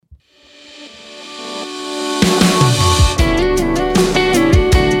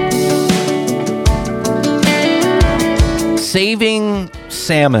Saving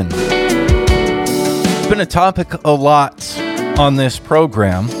salmon. It's been a topic a lot on this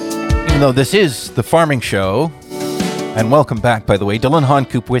program, even though this is the farming show. And welcome back, by the way. Dylan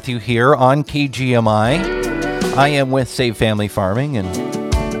Honcoop with you here on KGMI. I am with Save Family Farming and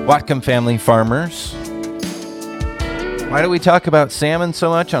Whatcom Family Farmers. Why do we talk about salmon so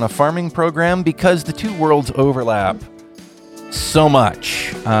much on a farming program? Because the two worlds overlap so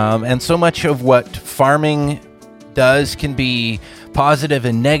much. And so much of what farming does can be positive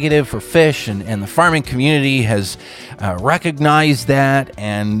and negative for fish, and the farming community has recognized that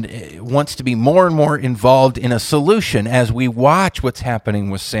and wants to be more and more involved in a solution as we watch what's happening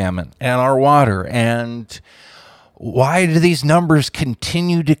with salmon and our water. And why do these numbers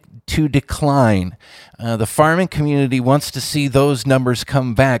continue to decline? The farming community wants to see those numbers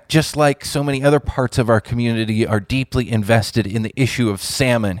come back, just like so many other parts of our community are deeply invested in the issue of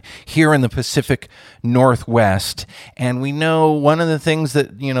salmon here in the Pacific Northwest. And we know one of the things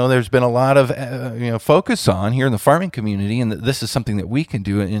that, there's been a lot of, focus on here in the farming community, and this is something that we can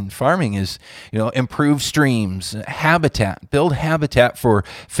do in farming, is, improve streams, habitat, build habitat for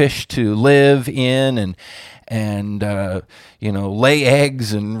fish to live in and lay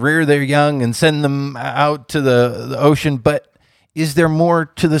eggs and rear their young and send them out to the ocean. But is there more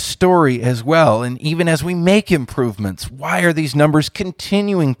to the story as well? And even as we make improvements, why are these numbers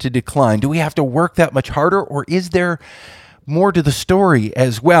continuing to decline? Do we have to work that much harder, or is there more to the story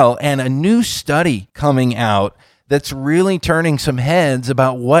as well? And a new study coming out that's really turning some heads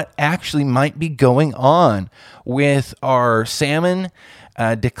about what actually might be going on with our salmon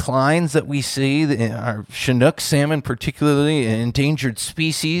declines that we see, our Chinook salmon, particularly an endangered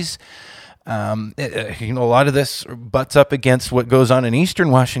species. A lot of this butts up against what goes on in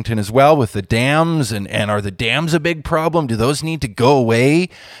Eastern Washington as well with the dams. And are the dams a big problem? Do those need to go away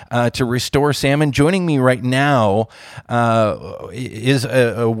to restore salmon? Joining me right now is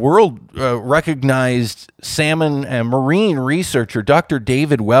a world recognized salmon and marine researcher, Dr.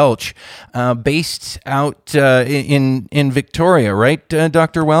 David Welch, based out in Victoria, right,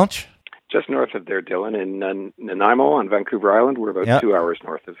 Dr. Welch? Just north of there, Dylan, in Nanaimo on Vancouver Island. We're about 2 hours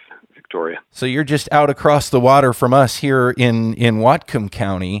north of Victoria. So you're just out across the water from us here in Whatcom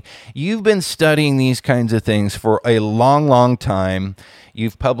County. You've been studying these kinds of things for a long, long time.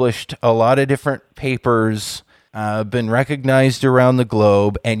 You've published a lot of different papers, been recognized around the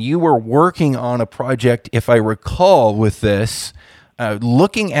globe, and you were working on a project, if I recall, with this,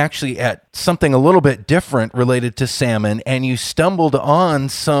 looking actually at something a little bit different related to salmon, and you stumbled on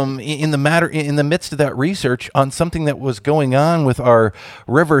some in the midst of that research on something that was going on with our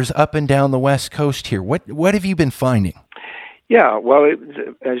rivers up and down the West Coast here. What have you been finding? Yeah, well,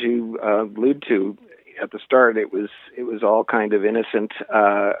 as you allude to at the start, it was all kind of innocent.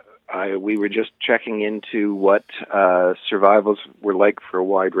 We were just checking into what survivals were like for a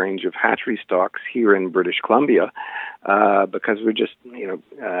wide range of hatchery stocks here in British Columbia, because we're just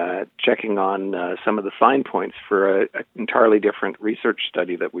checking on some of the fine points for an entirely different research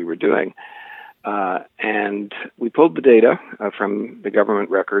study that we were doing. And we pulled the data from the government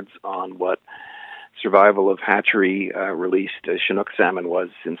records on what survival of hatchery released Chinook salmon was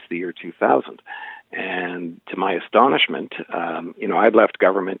since the year 2000. And to my astonishment, I'd left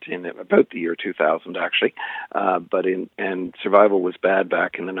government in about the year 2000, actually, and survival was bad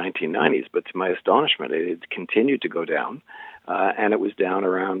back in the 1990s. But to my astonishment, it continued to go down, and it was down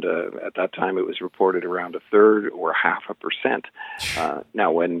around, at that time, it was reported around 1/3 or 0.5%.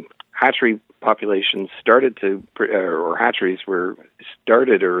 Now, when hatchery populations hatcheries were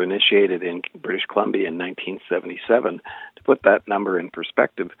started or initiated in British Columbia in 1977, to put that number in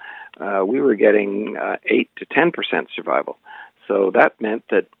perspective, we were getting 8 to 10% survival. So that meant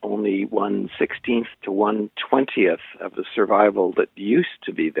that only 1/16 to 1/20 of the survival that used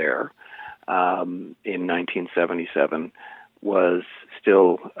to be there in 1977 was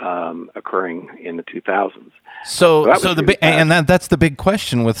still occurring in the 2000s. That's the big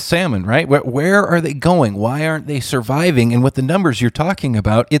question with salmon, right? Where are they going? Why aren't they surviving? And with the numbers you're talking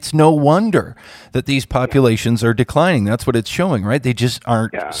about, it's no wonder that these populations are declining. That's what it's showing, right? They just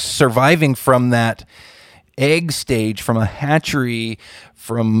aren't surviving from that egg stage, from a hatchery,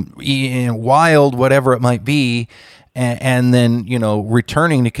 from wild, whatever it might be, and then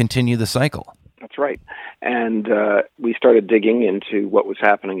returning to continue the cycle. That's right. And we started digging into what was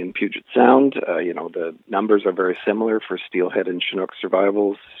happening in Puget Sound. The numbers are very similar for steelhead and Chinook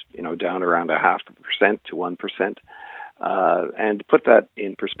survivals, down around 0.5% to 1%. And to put that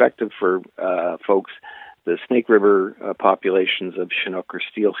in perspective for folks, the Snake River populations of Chinook or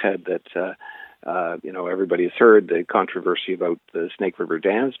steelhead that everybody has heard, the controversy about the Snake River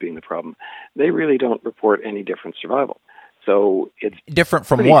dams being the problem, they really don't report any different survival. So it's different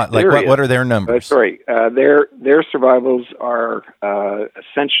from what? Like what are their numbers? Their survivals are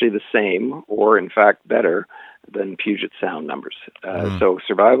essentially the same, or in fact better than Puget Sound numbers. So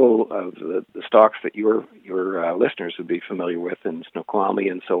survival of the stocks that your listeners would be familiar with in Snoqualmie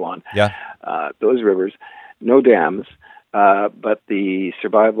and so on. Yeah. Those rivers, no dams, but the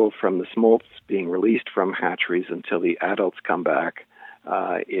survival from the smolts being released from hatcheries until the adults come back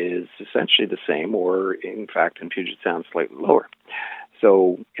is essentially the same, or in fact in Puget Sound slightly lower.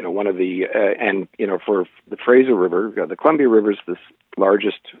 So, one of the, for the Fraser River, the Columbia River is the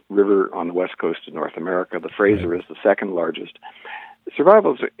largest river on the west coast of North America. The Fraser is the second largest. The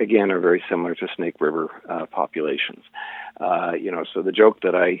survivals, again, are very similar to Snake River populations. So the joke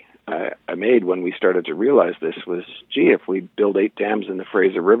that I made when we started to realize this was, gee, if we build 8 dams in the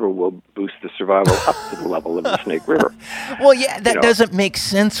Fraser River, we'll boost the survival up to the level of the Snake River. Well, yeah, that doesn't make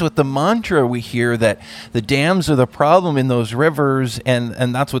sense with the mantra we hear that the dams are the problem in those rivers and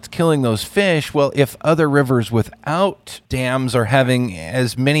that's what's killing those fish. Well, if other rivers without dams are having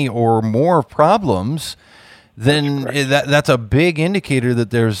as many or more problems, then that's a big indicator that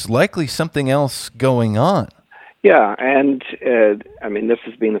there's likely something else going on. Yeah, and this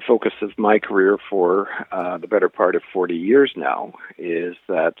has been the focus of my career for the better part of 40 years now, is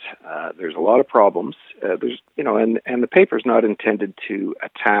that there's a lot of problems. And the paper's not intended to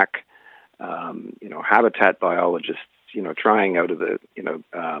attack, habitat biologists, trying out of the,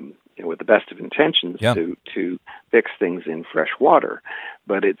 with the best of intentions to fix things in fresh water.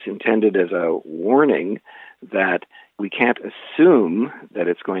 But it's intended as a warning that we can't assume that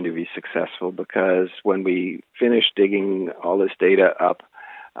it's going to be successful, because when we finish digging all this data up,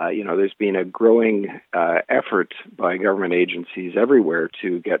 there's been a growing effort by government agencies everywhere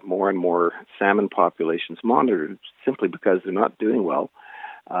to get more and more salmon populations monitored, simply because they're not doing well.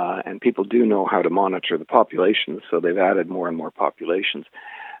 And people do know how to monitor the populations, so they've added more and more populations.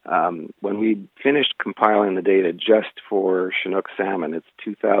 When we finished compiling the data just for Chinook salmon, it's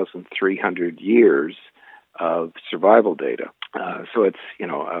 2,300 years of survival data. So it's,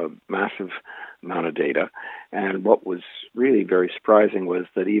 a massive amount of data. And what was really very surprising was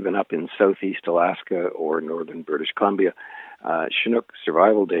that even up in southeast Alaska or northern British Columbia, Chinook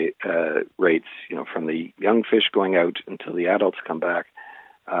survival rates, from the young fish going out until the adults come back,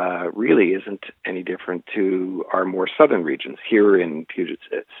 really isn't any different to our more southern regions here in Puget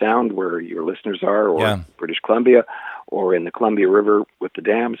Sound, where your listeners are, or British Columbia, or in the Columbia River with the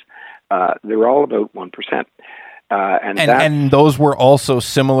dams. They're all about 1%. And those were also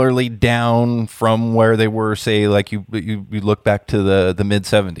similarly down from where they were, say, like you look back to the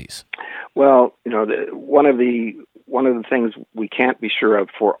mid-70s. Well, one of the things we can't be sure of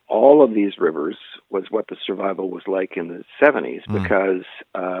for all of these rivers was what the survival was like in the 70s, because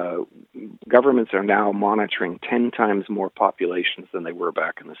governments are now monitoring 10 times more populations than they were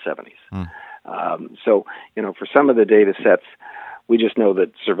back in the 70s. So, for some of the data sets, we just know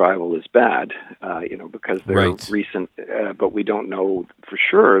that survival is bad, because they're recent, but we don't know for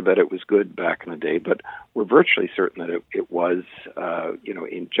sure that it was good back in the day. But we're virtually certain that it was,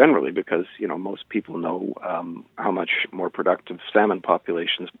 in generally, because, most people know how much more productive salmon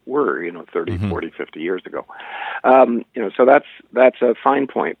populations were, 30, 40, 50 years ago. So that's a fine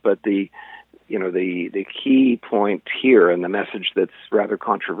point. But the key point here, and the message that's rather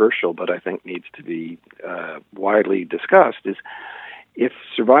controversial, but I think needs to be widely discussed, is if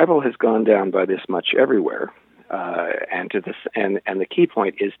survival has gone down by this much everywhere, and the key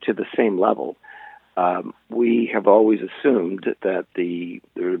point is to the same level, we have always assumed that the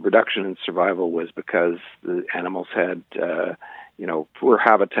reduction in survival was because the animals had poor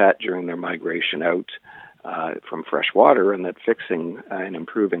habitat during their migration out from fresh water, and that fixing and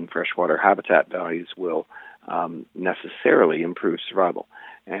improving freshwater habitat values will necessarily improve survival.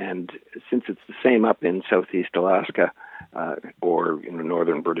 And since it's the same up in southeast Alaska or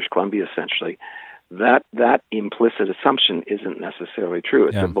northern British Columbia, essentially, that implicit assumption isn't necessarily true.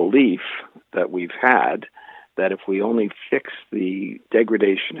 It's a belief that we've had that if we only fix the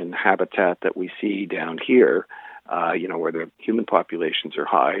degradation in habitat that we see down here, where the human populations are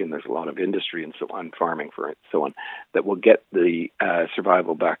high and there's a lot of industry and so on, farming for it, so on, that will get the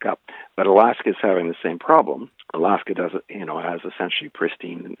survival back up. But Alaska is having the same problem. Alaska has essentially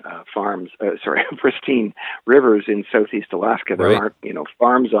pristine pristine rivers in southeast Alaska. There aren't,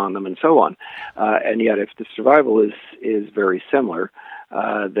 farms on them and so on. And yet if the survival is very similar,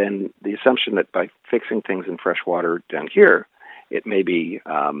 then the assumption that by fixing things in fresh water down here, it may be,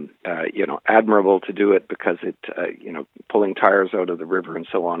 admirable to do it because it, pulling tires out of the river and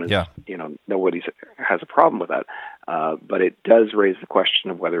so on is, nobody has a problem with that. But it does raise the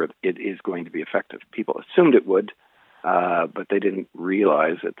question of whether it is going to be effective. People assumed it would. but they didn't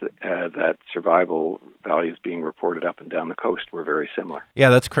realize that survival values being reported up and down the coast were very similar. Yeah,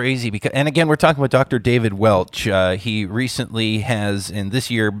 that's crazy. And again, we're talking with Dr. David Welch. He recently has, and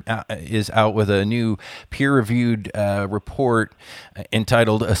this year is out with a new peer-reviewed report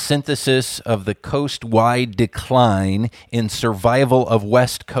entitled "A Synthesis of the Coast-Wide Decline in Survival of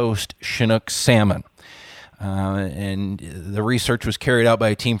West Coast Chinook Salmon." And the research was carried out by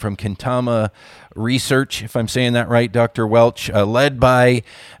a team from Kintama Research, if I'm saying that right, Dr. Welch, led by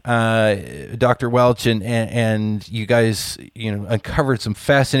Dr. Welch, and you guys, uncovered some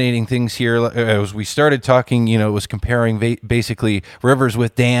fascinating things here. As we started talking, it was comparing basically rivers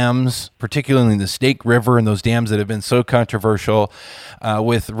with dams, particularly the Snake River and those dams that have been so controversial,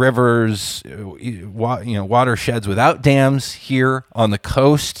 with rivers, watersheds without dams here on the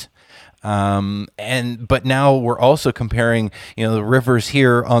coast. But now we're also comparing, the rivers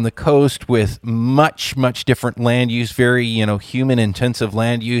here on the coast with much, much different land use, very, human intensive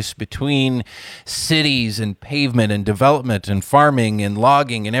land use between cities and pavement and development and farming and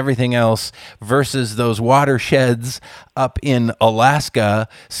logging and everything else versus those watersheds up in Alaska,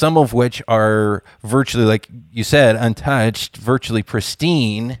 some of which are virtually, like you said, untouched, virtually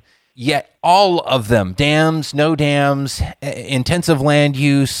pristine. Yet all of them, dams, no dams, intensive land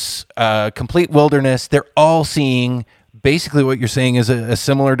use, complete wilderness, they're all seeing basically what you're saying is a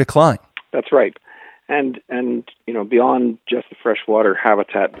similar decline. That's right. And beyond just the freshwater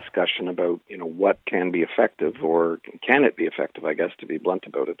habitat discussion about, what can be effective, or can it be effective, I guess, to be blunt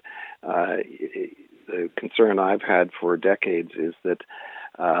about it, the concern I've had for decades is that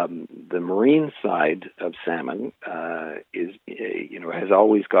the marine side of salmon has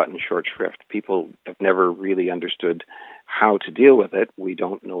always gotten short shrift. People have never really understood how to deal with it. We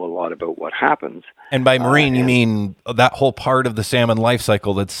don't know a lot about what happens. And by marine, you mean that whole part of the salmon life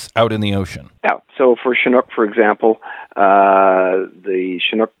cycle that's out in the ocean? Yeah. So for Chinook, for example, the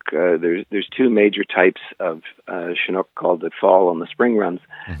Chinook, there's two major types of Chinook called the fall and the spring runs,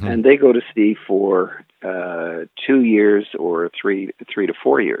 and they go to sea for 2 years or three to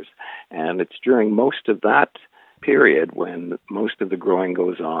 4 years. And it's during most of that period when most of the growing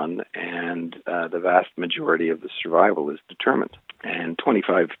goes on and the vast majority of the survival is determined. And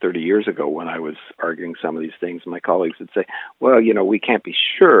 25, 30 years ago, when I was arguing some of these things, my colleagues would say, well, we can't be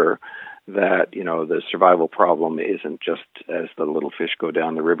sure that, the survival problem isn't just as the little fish go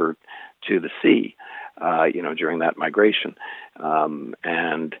down the river to the sea, during that migration.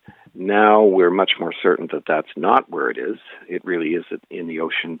 And now we're much more certain that that's not where it is. It really is in the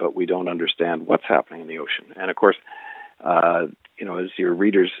ocean, but we don't understand what's happening in the ocean. And of course, as your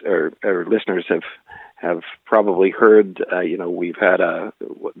readers or listeners have probably heard, we've had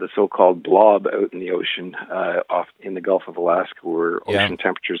the so-called blob out in the ocean off in the Gulf of Alaska, where ocean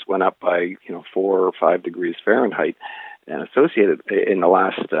temperatures went up by 4 or 5 degrees Fahrenheit, and associated in the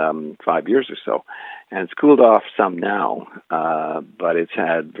last 5 years or so. And it's cooled off some now, but it's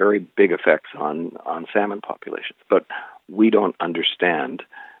had very big effects on salmon populations. But we don't understand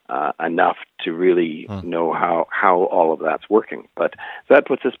enough to really know how all of that's working. But that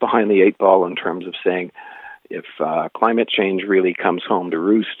puts us behind the 8 ball in terms of saying, if climate change really comes home to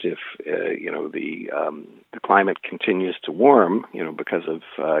roost, if the climate continues to warm, because of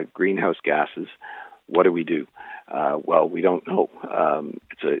greenhouse gases, what do we do? Well, we don't know.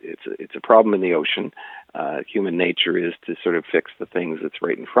 It's a problem in the ocean. Human nature is to sort of fix the things that's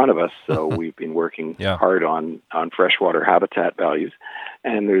right in front of us. So we've been working hard on freshwater habitat values,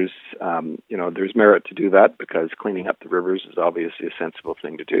 and there's merit to do that because cleaning up the rivers is obviously a sensible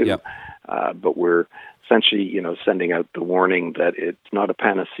thing to do. Yep. But we're essentially, sending out the warning that it's not a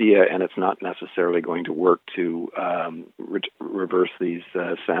panacea and it's not necessarily going to work to reverse these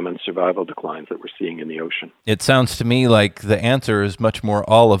salmon survival declines that we're seeing in the ocean. It sounds to me like the answer is much more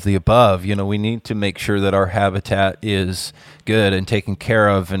all of the above. We need to make sure that our habitat is good and taken care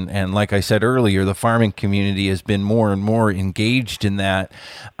of. And like I said earlier, the farming community has been more and more engaged in that.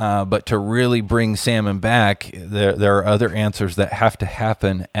 But to really bring salmon back, there are other answers that have to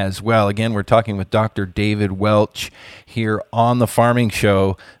happen as well. Again, we're talking with Dr. David Welch here on the Farming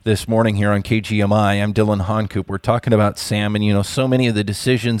Show this morning here on KGMI. I'm Dylan Honcoop. We're talking about salmon. So many of the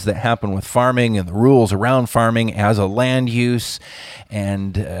decisions that happen with farming and the rules around farming as a land use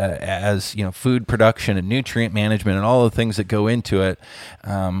and as food production and nutrient management and all the things that go into it.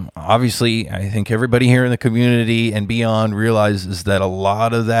 Obviously, I think everybody here in the community and beyond realizes that a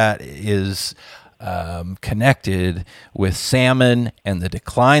lot of that is connected with salmon and the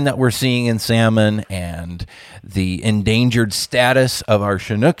decline that we're seeing in salmon and the endangered status of our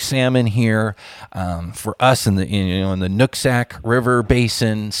Chinook salmon here. For us in the Nooksack River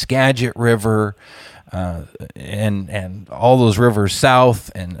Basin, Skagit River, and all those rivers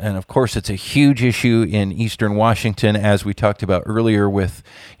south, and of course it's a huge issue in eastern Washington, as we talked about earlier with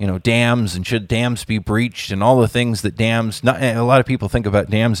dams, and should dams be breached, and all the things that dams. A lot of people think about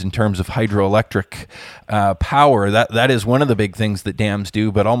dams in terms of hydroelectric power. That is one of the big things that dams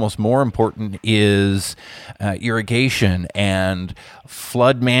do, but almost more important is irrigation and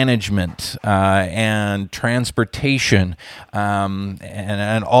flood management and transportation,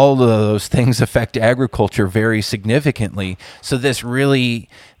 and all of those things affect agriculture very significantly. So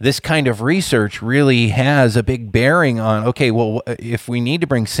this kind of research really has a big bearing on, okay, well, if we need to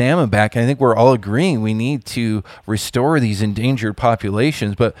bring salmon back, I think we're all agreeing we need to restore these endangered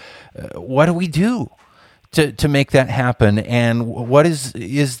populations, but what do we do to make that happen, and what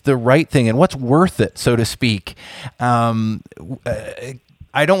is the right thing, and what's worth it, so to speak? I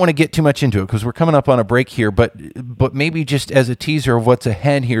don't want to get too much into it because we're coming up on a break here, but maybe just as a teaser of what's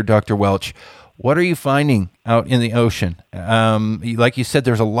ahead here, Dr. Welch, what are you finding out in the ocean? Like you said,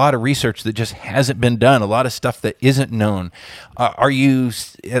 there's a lot of research that just hasn't been done, a lot of stuff that isn't known. Are you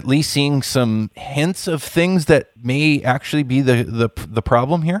at least seeing some hints of things that may actually be the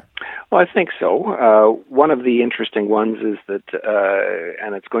problem here? Well, I think so. One of the interesting ones is that,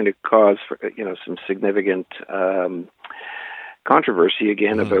 and it's going to cause some significant controversy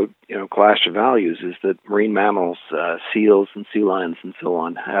again about clash of values, is that marine mammals, seals and sea lions and so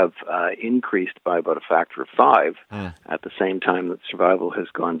on, have increased by about a factor of 5 at the same time that survival has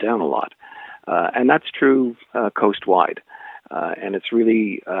gone down a lot, and that's true coast-wide. And it's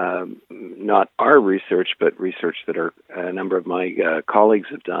really not our research, but research that a number of my colleagues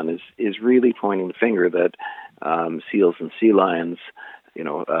have done is really pointing the finger that seals and sea lions,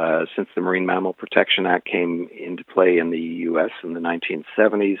 since the Marine Mammal Protection Act came into play in the U.S. in the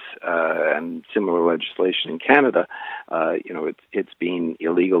 1970s, and similar legislation in Canada, it's been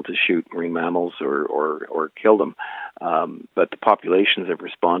illegal to shoot marine mammals or kill them. But the populations have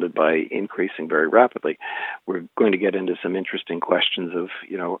responded by increasing very rapidly. We're going to get into some interesting questions of,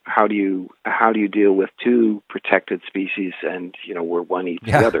 how do you deal with two protected species and, where one eats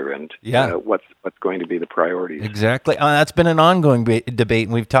the other, and what's going to be the priorities. Exactly. That's been an ongoing debate,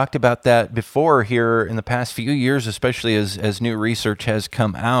 and we've talked about that before here in the past few years, especially as new research has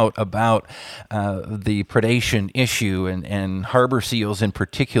come out about the predation issue and harbor seals in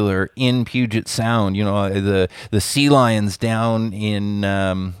particular in Puget Sound. The sea lions down in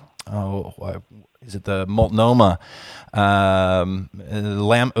is it the Multnomah,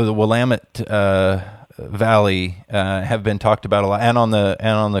 the Willamette Valley have been talked about a lot, and on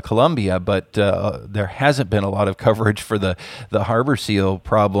the Columbia, but there hasn't been a lot of coverage for the harbor seal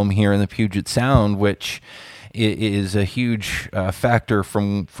problem here in the Puget Sound, which is a huge factor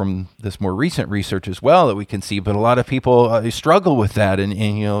from this more recent research as well that we can see. But a lot of people struggle with that, and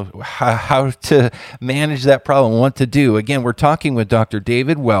how to manage that problem, what to do. Again, we're talking with Dr.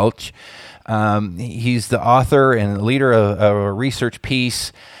 David Welch. He's the author and leader of a research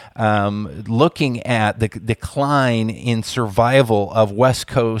piece looking at the decline in survival of West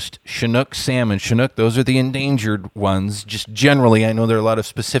Coast Chinook salmon. Chinook, those are the endangered ones. Just generally, I know there are a lot of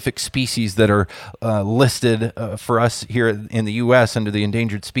specific species that are listed for us here in the U.S. under the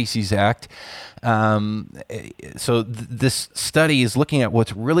Endangered Species Act. So this study is looking at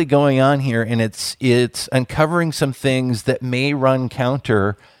what's really going on here, and it's uncovering some things that may run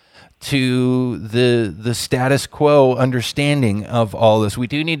counter to the status quo understanding of all this. We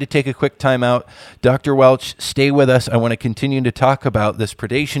do need to take a quick time out. Dr. Welch, stay with us. I want to continue to talk about this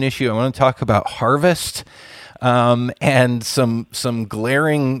predation issue. I want to talk about harvest and some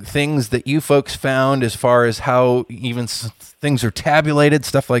glaring things that you folks found as far as how even things are tabulated,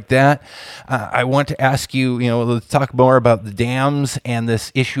 stuff like that. I want to ask you, let's talk more about the dams and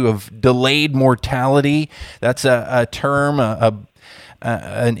this issue of delayed mortality. That's a term,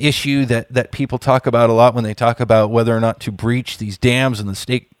 an issue that people talk about a lot when they talk about whether or not to breach these dams and the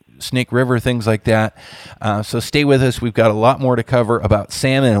Snake River, things like that. So stay with us. We've got a lot more to cover about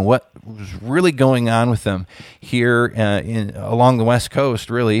salmon and what was really going on with them here along the West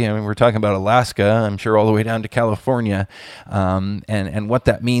Coast, really. I mean, we're talking about Alaska, I'm sure all the way down to California, and what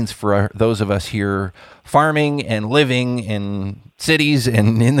that means for those of us here farming and living in cities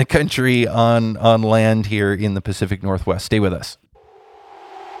and in the country on land here in the Pacific Northwest. Stay with us.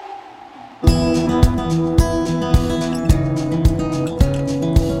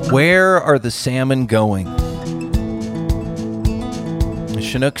 Where are the salmon going? The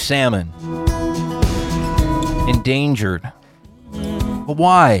Chinook salmon, endangered.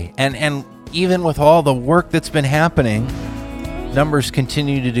 Why? And even with all the work that's been happening, numbers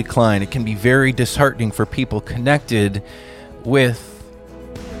continue to decline. It can be very disheartening for people connected with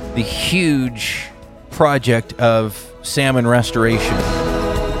the huge project of salmon restoration.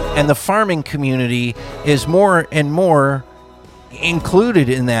 And the farming community is more and more included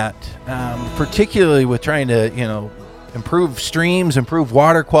in that, particularly with trying to, improve streams, improve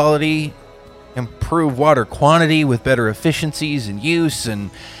water quality, improve water quantity with better efficiencies and use, and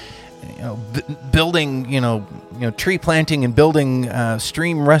building, tree planting and building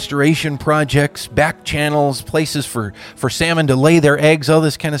stream restoration projects, back channels, places for salmon to lay their eggs, all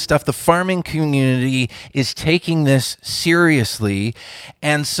this kind of stuff. The farming community is taking this seriously.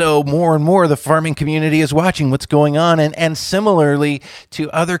 And so more and more the farming community is watching what's going on. And similarly to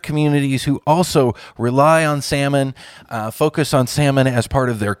other communities who also rely on salmon, focus on salmon as part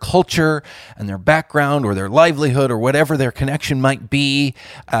of their culture and their background or their livelihood or whatever their connection might be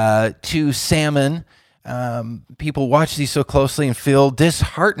to salmon. People watch these so closely and feel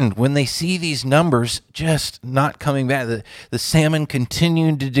disheartened when they see these numbers just not coming back. The salmon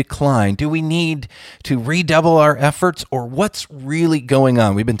continuing to decline. Do we need to redouble our efforts, or what's really going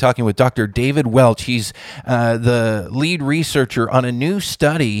on? We've been talking with Dr. David Welch. He's the lead researcher on a new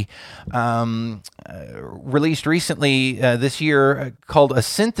study released recently this year called A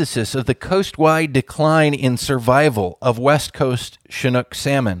Synthesis of the Coast-Wide Decline in Survival of West Coast Chinook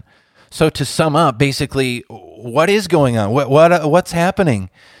Salmon. So to sum up, basically, what is going on? What's happening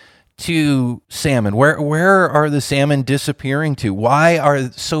to salmon? Where are the salmon disappearing to? Why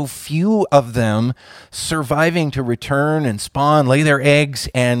are so few of them surviving to return and spawn, lay their eggs,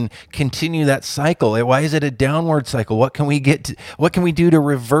 and continue that cycle? Why is it a downward cycle? What can we do to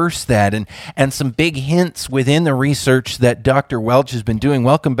reverse that? And some big hints within the research that Dr. Welch has been doing.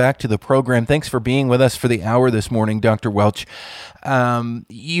 Welcome back to the program. Thanks for being with us for the hour this morning, Dr. Welch.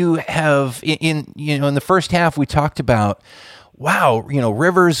 You have in the first half we talked about,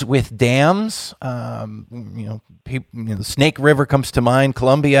 rivers with dams. The Snake River comes to mind.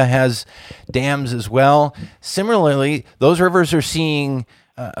 Columbia has dams as well. Similarly, those rivers are seeing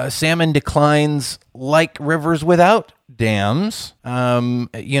salmon declines like rivers without dams. A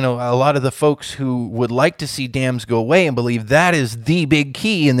lot of the folks who would like to see dams go away and believe that is the big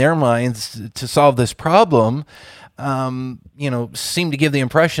key in their minds to solve this problem, seem to give the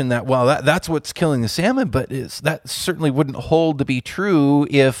impression that, that's what's killing the salmon, but that certainly wouldn't hold to be true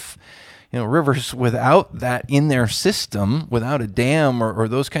if, rivers without that in their system, without a dam or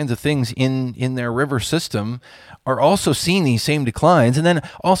those kinds of things in their river system, are also seeing these same declines. And then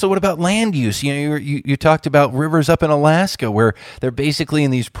also, what about land use? You talked about rivers up in Alaska where they're basically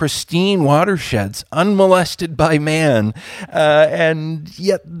in these pristine watersheds, unmolested by man, and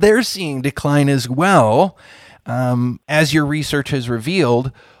yet they're seeing decline as well. As your research has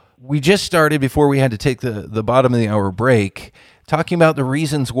revealed. We just started, before we had to take the bottom of the hour break, talking about the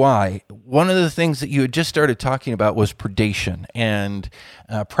reasons why. One of the things that you had just started talking about was predation and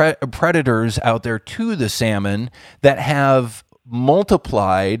predators out there to the salmon that have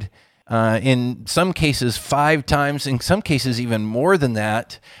multiplied in some cases 5 times, in some cases even more than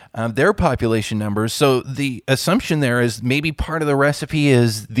that, their population numbers. So the assumption there is maybe part of the recipe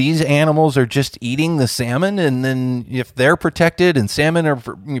is these animals are just eating the salmon, and then if they're protected and salmon are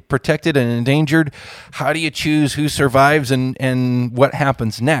protected and endangered, how do you choose who survives and what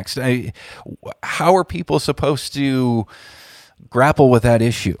happens next? How are people supposed to grapple with that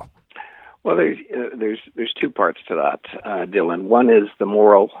issue? Well, there's 2 parts to that, Dylan. One is the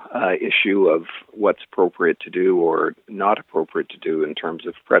moral issue of what's appropriate to do or not appropriate to do in terms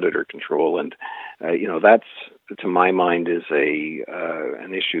of predator control, and that's, to my mind, is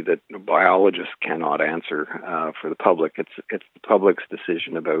an issue that biologists cannot answer for the public. It's the public's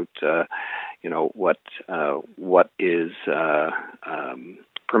decision about what is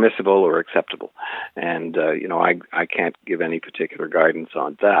permissible or acceptable. And, I can't give any particular guidance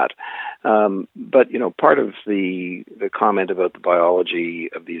on that. But, part of the comment about the biology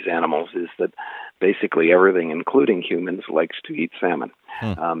of these animals is that basically everything, including humans, likes to eat salmon.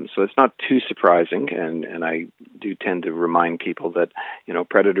 So it's not too surprising. And I do tend to remind people that,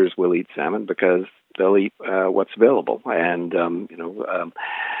 predators will eat salmon because they'll eat what's available. And,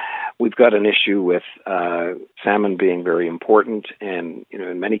 we've got an issue with salmon being very important, and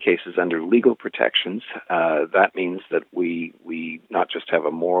in many cases under legal protections. That means that we not just have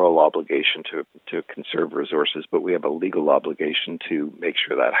a moral obligation to conserve resources, but we have a legal obligation to make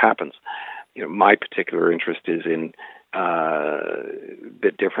sure that happens. My particular interest is in a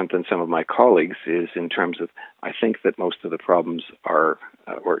bit different than some of my colleagues, is in terms of, I think that most of the problems are,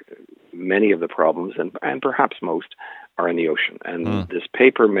 or many of the problems, and perhaps most, are in the ocean. And this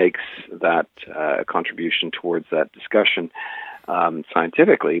paper makes that contribution towards that discussion.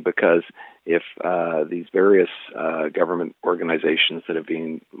 scientifically, because if these various government organizations that have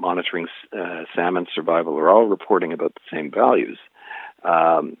been monitoring salmon survival are all reporting about the same values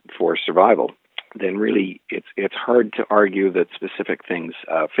for survival, then really it's hard to argue that specific things.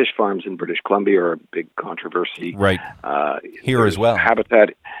 Fish farms in British Columbia are a big controversy. Right. Here as well. Habitat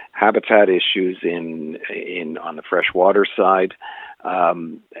issues in on the freshwater side.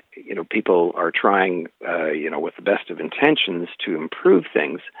 People are trying, with the best of intentions to improve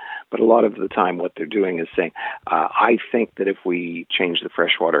things, but a lot of the time what they're doing is saying, I think that if we change the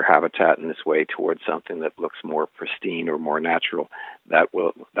freshwater habitat in this way towards something that looks more pristine or more natural, that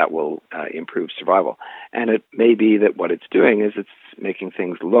will improve survival. And it may be that what it's doing is it's making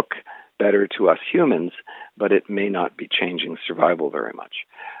things look better to us humans, but it may not be changing survival very much.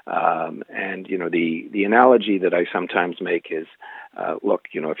 The analogy that I sometimes make is, look,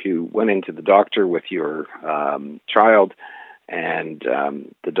 if you went into the doctor with your child, and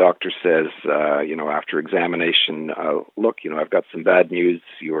the doctor says, after examination, look, I've got some bad news.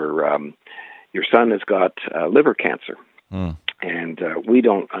 Your son has got liver cancer. Mm. And we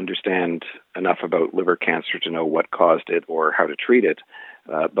don't understand enough about liver cancer to know what caused it or how to treat it.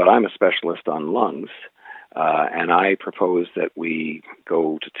 But I'm a specialist on lungs, and I propose that we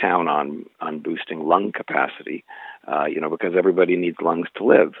go to town on boosting lung capacity, because everybody needs lungs to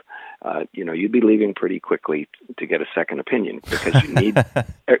live. You'd be leaving pretty quickly to get a second opinion, because you need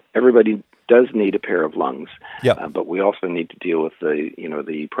everybody does need a pair of lungs. Yep. But we also need to deal with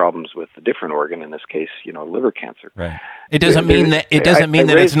the problems with the different organ, in this case, liver cancer. Right. It doesn't mean that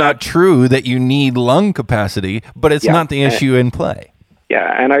it's not true that you need lung capacity, but it's not the issue in play.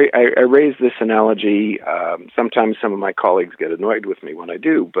 Yeah, and I raise this analogy. Sometimes some of my colleagues get annoyed with me when I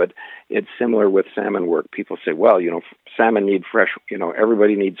do, but it's similar with salmon work. People say, well, salmon need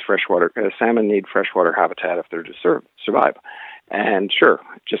everybody needs freshwater. Salmon need freshwater habitat if they're to survive. And sure,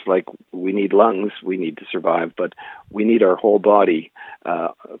 just like we need lungs, we need to survive, but we need our whole body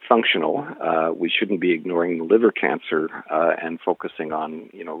functional. We shouldn't be ignoring the liver cancer and focusing on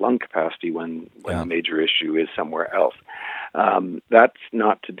lung capacity when the major issue is somewhere else. That's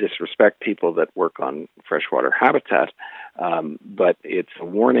not to disrespect people that work on freshwater habitat, but it's a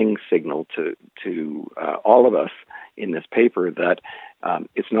warning signal to all of us in this paper that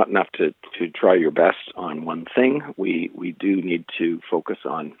it's not enough to try your best on one thing. We do need to focus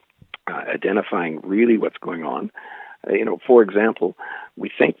on identifying really what's going on. For example, we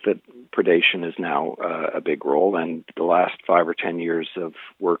think that predation is now a big role, and the last 5 or 10 years of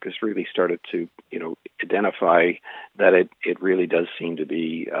work has really started to, identify that it really does seem to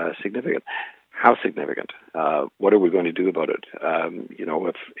be significant. How significant? What are we going to do about it?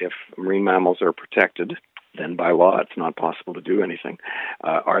 If marine mammals are protected, then by law it's not possible to do anything.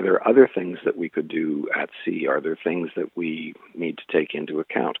 Are there other things that we could do at sea? Are there things that we need to take into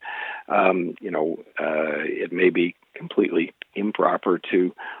account? It may be completely improper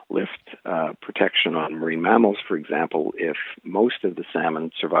to lift protection on marine mammals, for example, if most of the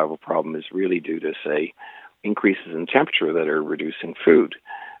salmon survival problem is really due to, say, increases in temperature that are reducing food.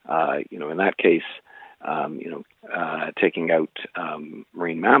 In that case, taking out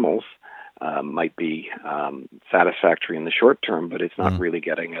marine mammals might be satisfactory in the short term, but it's not really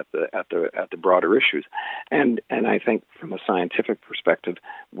getting at the broader issues. And I think from a scientific perspective,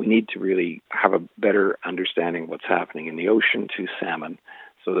 we need to really have a better understanding of what's happening in the ocean to salmon,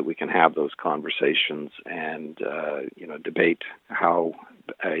 so that we can have those conversations and debate how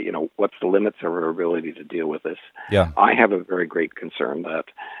what's the limits of our ability to deal with this. Yeah. I have a very great concern that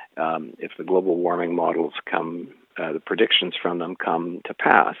if the global warming models the predictions from them come to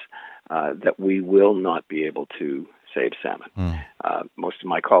pass, that we will not be able to save salmon. Most of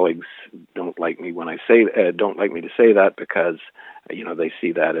my colleagues don't like me to say that, because they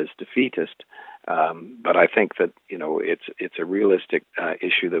see that as defeatist. But I think that it's a realistic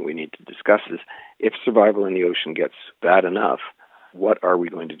issue that we need to discuss. Is if survival in the ocean gets bad enough, what are we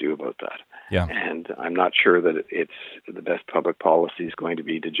going to do about that? Yeah. And I'm not sure that it's the best public policy is going to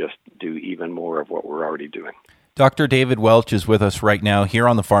be to just do even more of what we're already doing. Dr. David Welch is with us right now here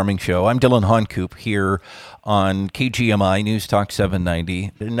on The Farming Show. I'm Dylan Honcoop here on KGMI News Talk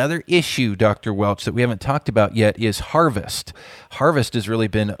 790. Another issue, Dr. Welch, that we haven't talked about yet is harvest. Harvest has really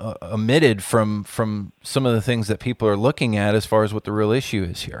been omitted from some of the things that people are looking at as far as what the real issue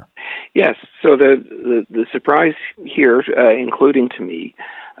is here. Yes. So the surprise here, including to me,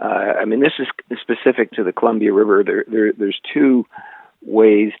 this is specific to the Columbia River. There's two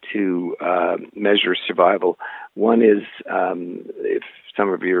ways to measure survival. One is, if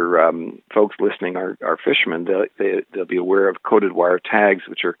some of your folks listening are fishermen, they'll be aware of coated wire tags,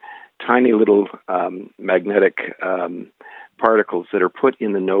 which are tiny little magnetic particles that are put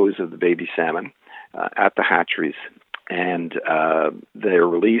in the nose of the baby salmon at the hatcheries, and they're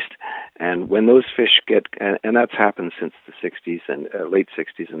released. And when those fish get, and that's happened since the 60s and late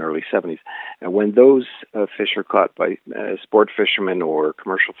 60s and early 70s, and when those fish are caught by sport fishermen or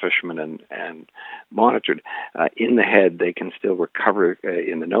commercial fishermen and monitored, in the head they can still recover,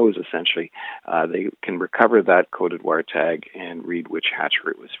 in the nose essentially, they can recover that coded wire tag and read which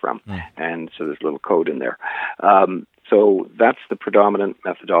hatchery it was from. And so there's a little code in there. So that's the predominant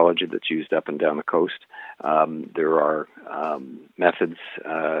methodology that's used up and down the coast. There are methods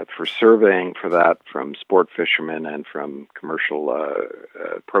for surveying for that from sport fishermen and from commercial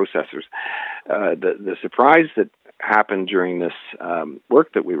processors. The surprise that happened during this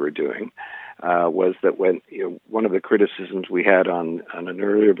work that we were doing was that when one of the criticisms we had on an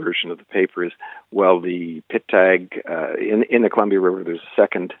earlier version of the paper is, well, the pit tag in the Columbia River, there's a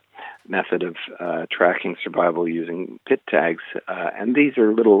second method of tracking survival using pit tags, and these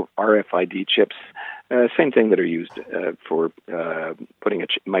are little RFID chips, same thing that are used for putting a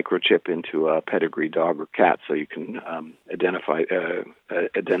microchip into a pedigree dog or cat, so you can identify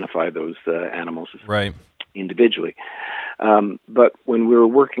those animals right individually. But when we were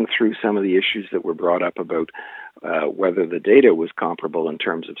working through some of the issues that were brought up about whether the data was comparable in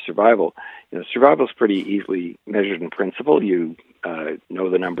terms of survival, survival is pretty easily measured in principle. You know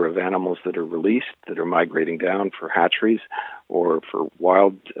the number of animals that are released, that are migrating down for hatcheries, or for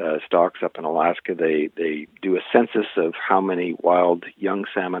wild stocks up in Alaska, they do a census of how many wild young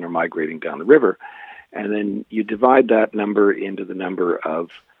salmon are migrating down the river, and then you divide that number into the number of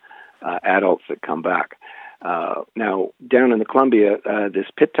adults that come back. Now, down in the Columbia, this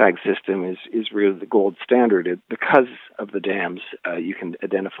pit tag system is really the gold standard. Because of the dams, you can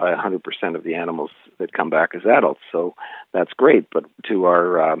identify 100% of the animals that come back as adults, so that's great. But to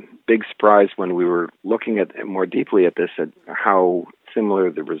our big surprise, when we were looking at more deeply at this, at how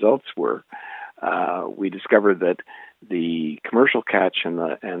similar the results were, we discovered that the commercial catch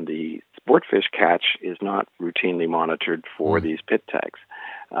and the sport fish catch is not routinely monitored for these pit tags.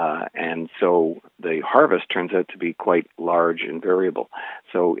 And so the harvest turns out to be quite large and variable.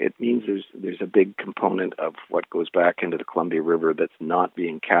 So it means there's a big component of what goes back into the Columbia River that's not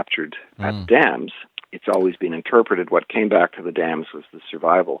being captured at the dams. It's always been interpreted what came back to the dams was the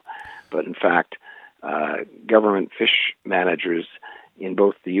survival. But in fact, government fish managers in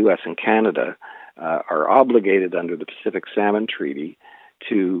both the U.S. and Canada are obligated under the Pacific Salmon Treaty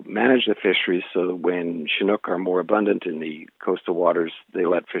to manage the fisheries so that when Chinook are more abundant in the coastal waters, they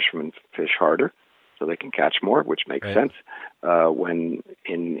let fishermen fish harder so they can catch more, which makes sense. When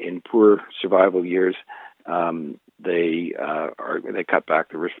in poor survival years, they cut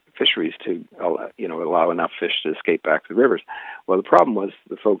back the fisheries to allow enough fish to escape back to the rivers. Well, the problem was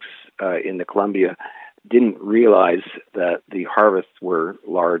the folks in the Columbia didn't realize that the harvests were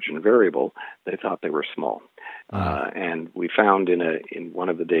large and variable. They thought they were small. And we found in one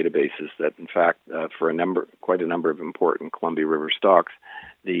of the databases that, in fact, for quite a number of important Columbia River stocks,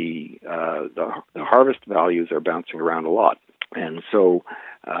 the harvest values are bouncing around a lot. And so,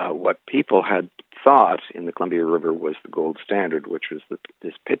 what people had thought in the Columbia River was the gold standard, which was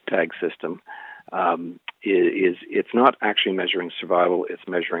this pit tag system. It's not actually measuring survival; it's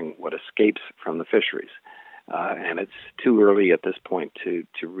measuring what escapes from the fisheries. And it's too early at this point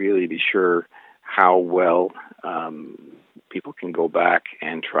to really be sure how well people can go back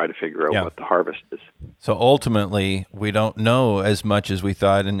and try to figure out what the harvest is. So ultimately, we don't know as much as we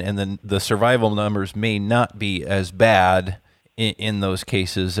thought, and then the survival numbers may not be as bad in those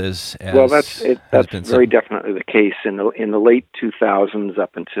cases as well. That's very definitely the case in the late 2000s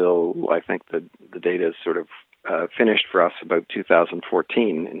up until I think the data is sort of finished for us about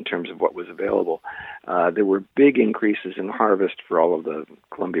 2014 in terms of what was available. There were big increases in harvest for all of the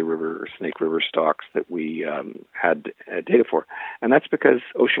Columbia River or Snake River stocks that we had data for. And that's because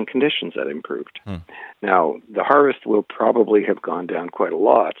ocean conditions had improved. Now, the harvest will probably have gone down quite a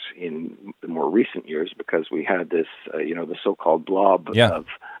lot in the more recent years because we had this, the so-called blob of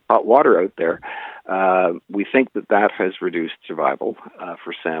hot water out there. We think that has reduced survival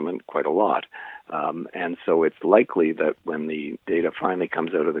for salmon quite a lot. And so it's likely that when the data finally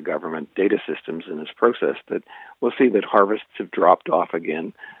comes out of the government data systems in this process, that we'll see that harvests have dropped off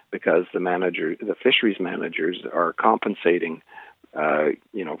again because the fisheries managers are compensating,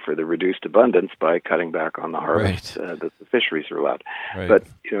 for the reduced abundance by cutting back on the harvest that the fisheries are allowed. Right. But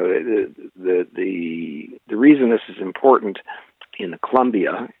the reason this is important in the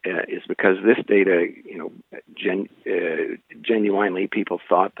Columbia is because this data, genuinely people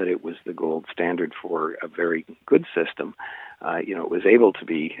thought that it was the gold standard for a very good system. it was able to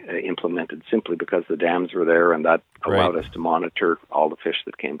be implemented simply because the dams were there, and that allowed us to monitor all the fish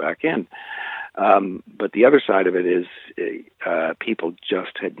that came back in. But the other side of it is people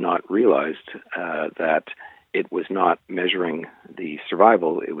just had not realized that it was not measuring the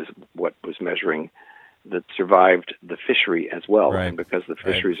survival. It was what was measuring that survived the fishery as well. Right. And because the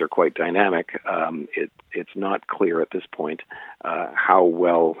fisheries are quite dynamic, it's not clear at this point how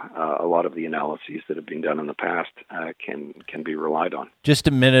well a lot of the analyses that have been done in the past can be relied on. Just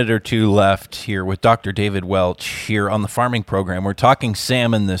a minute or two left here with Dr. David Welch here on the farming program. We're talking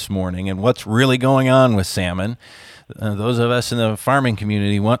salmon this morning and what's really going on with salmon. Those of us in the farming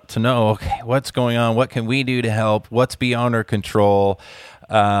community want to know, okay, what's going on? What can we do to help? What's beyond our control?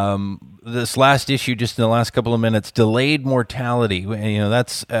 This last issue, just in the last couple of minutes, delayed mortality.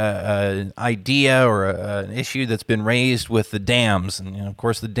 That's an idea or an issue that's been raised with the dams. And, of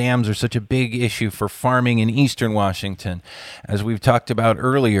course, the dams are such a big issue for farming in eastern Washington. As we've talked about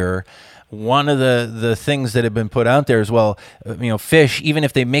earlier, one of the things that have been put out there as well, fish, even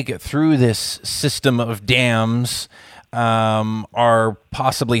if they make it through this system of dams, are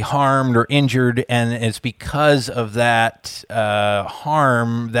possibly harmed or injured, and it's because of that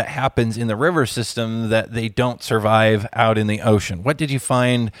harm that happens in the river system that they don't survive out in the ocean. What did you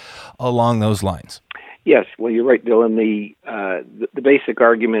find along those lines? Yes, well, you're right, Dylan. The basic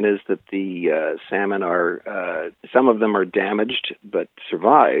argument is that the salmon are, some of them are damaged but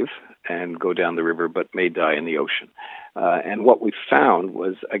survive and go down the river but may die in the ocean. And what we found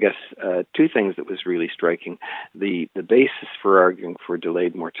was, I guess, two things that was really striking. The basis for arguing for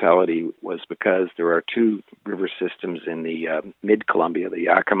delayed mortality was because there are two river systems in the mid-Columbia, the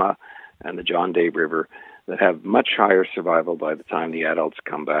Yakima and the John Day River, that have much higher survival by the time the adults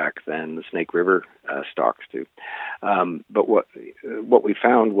come back than the Snake River stocks do. But what we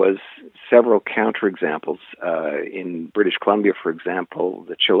found was several counterexamples. In British Columbia, for example,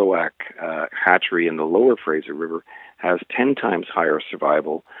 the Chilliwack hatchery in the lower Fraser River has 10 times higher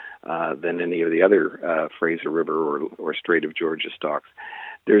survival than any of the other Fraser River or Strait of Georgia stocks.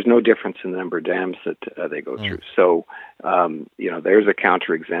 There's no difference in the number of dams that they go through. So, there's a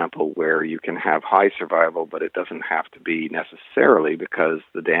counterexample where you can have high survival, but it doesn't have to be necessarily because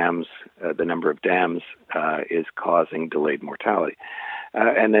the dams, the number of dams, is causing delayed mortality.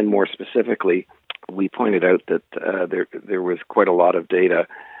 And then more specifically, we pointed out that there was quite a lot of data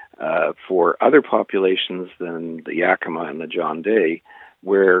for other populations than the Yakima and the John Day,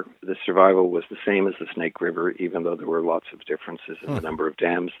 where the survival was the same as the Snake River, even though there were lots of differences in the number of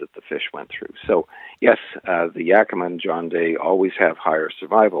dams that the fish went through. So, yes, the Yakima and John Day always have higher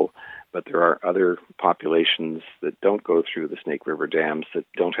survival, but there are other populations that don't go through the Snake River dams that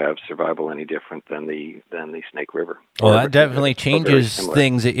don't have survival any different than the Snake River. Well, that definitely changes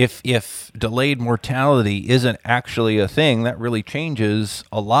things. If delayed mortality isn't actually a thing, that really changes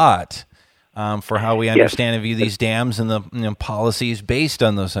a lot. For how we understand and view these dams and the policies based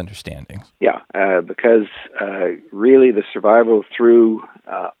on those understandings. Yeah, because really the survival through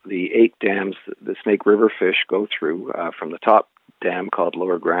the 8 dams the Snake River fish go through, from the top dam called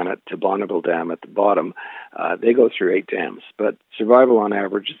Lower Granite to Bonneville Dam at the bottom, they go through 8 dams. But survival on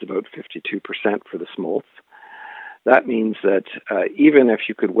average is about 52% for the smolts. That means that even if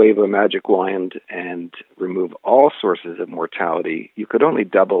you could wave a magic wand and remove all sources of mortality, you could only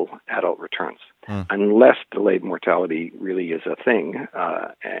double adult returns, unless delayed mortality really is a thing,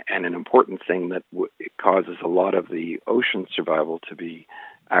 and an important thing that causes a lot of the ocean survival to be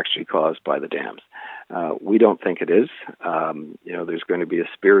actually caused by the dams. We don't think it is. There's going to be a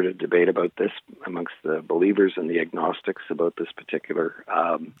spirited debate about this amongst the believers and the agnostics about this particular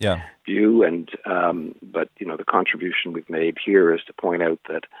view. But the contribution we've made here is to point out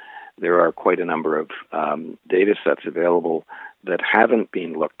that there are quite a number of data sets available that haven't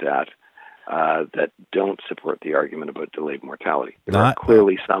been looked at that don't support the argument about delayed mortality. There are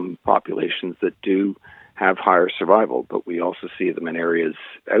clearly some populations that do have higher survival, but we also see them in areas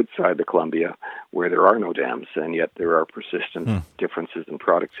outside the Columbia where there are no dams, and yet there are persistent differences in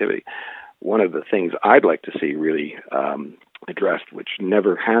productivity. One of the things I'd like to see really addressed, which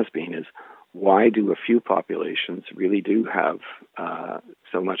never has been, is why do a few populations really do have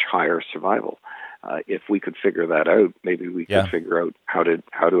so much higher survival? If we could figure that out, maybe we could figure out how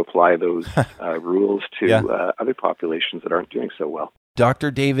to apply those rules to other populations that aren't doing so well.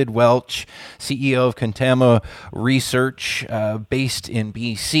 Dr. David Welch, CEO of Contamo Research, based in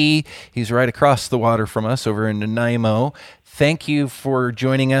BC. He's right across the water from us over in Nanaimo. thank you for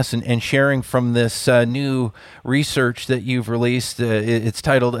joining us and sharing from this new research that you've released. It's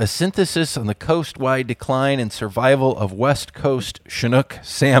titled A Synthesis on the Coast-Wide Decline and Survival of West Coast Chinook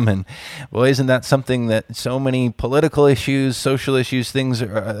Salmon. Well, isn't that something that so many political issues, social issues, things that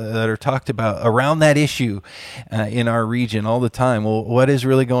are talked about around that issue in our region all the time? Well, what is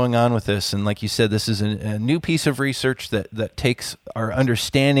really going on with this? And like you said, this is a new piece of research that takes our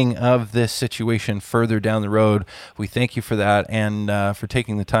understanding of this situation further down the road. We thank you for that and for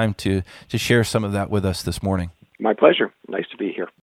taking the time to share some of that with us this morning. My pleasure. Nice to be here.